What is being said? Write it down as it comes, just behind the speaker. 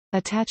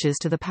Attaches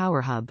to the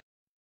power hub.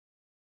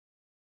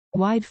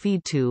 Wide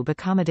feed tube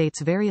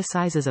accommodates various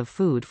sizes of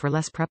food for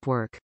less prep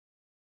work.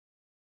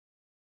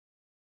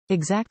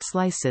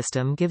 ExactSlice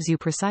System gives you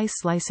precise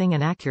slicing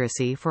and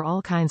accuracy for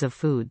all kinds of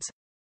foods.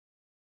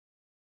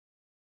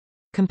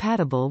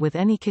 Compatible with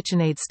any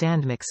KitchenAid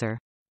Stand Mixer.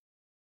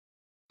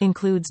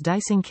 Includes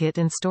dicing kit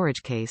and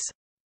storage case.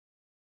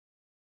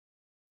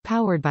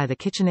 Powered by the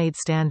KitchenAid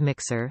Stand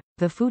Mixer,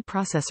 the food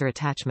processor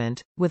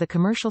attachment, with a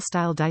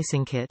commercial-style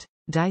dicing kit,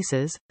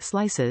 dices,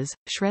 slices,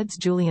 shreds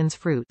juliennes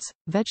fruits,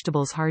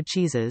 vegetables hard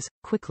cheeses,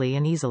 quickly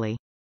and easily.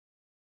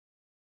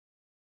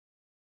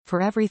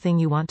 For everything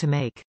you want to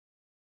make.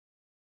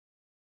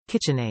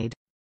 KitchenAid.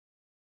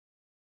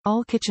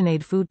 All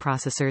KitchenAid food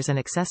processors and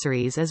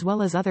accessories as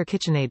well as other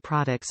KitchenAid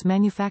products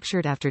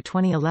manufactured after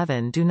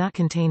 2011 do not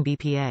contain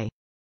BPA.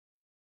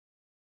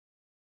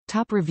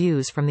 Top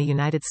reviews from the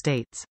United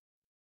States.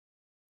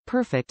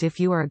 Perfect if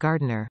you are a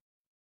gardener.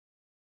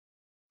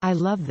 I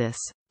love this.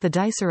 The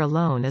dicer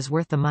alone is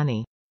worth the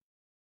money.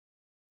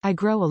 I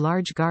grow a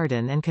large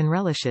garden and can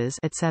relishes,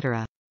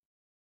 etc.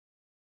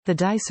 The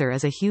dicer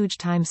is a huge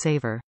time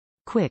saver.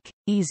 Quick,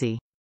 easy.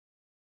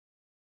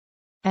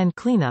 And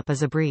cleanup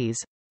is a breeze.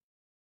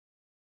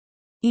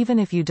 Even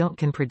if you don't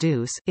can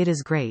produce, it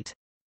is great.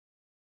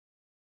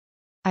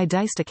 I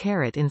diced a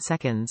carrot in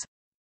seconds.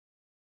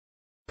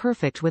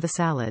 Perfect with a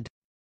salad.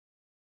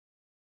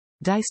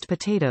 Diced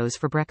potatoes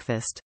for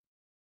breakfast.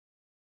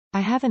 I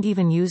haven't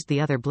even used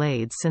the other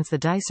blades since the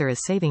dicer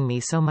is saving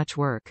me so much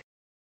work.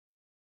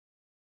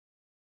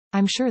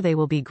 I'm sure they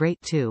will be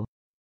great too.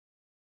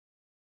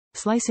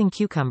 Slicing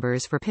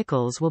cucumbers for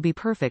pickles will be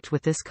perfect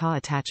with this KA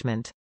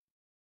attachment.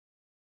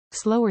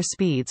 Slower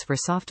speeds for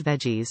soft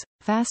veggies,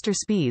 faster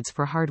speeds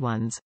for hard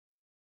ones.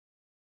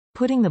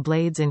 Putting the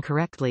blades in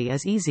correctly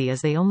is easy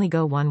as they only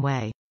go one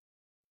way.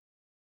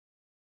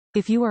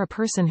 If you are a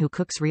person who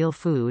cooks real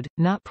food,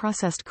 not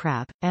processed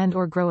crap,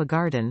 and/or grow a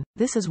garden,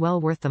 this is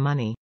well worth the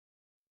money.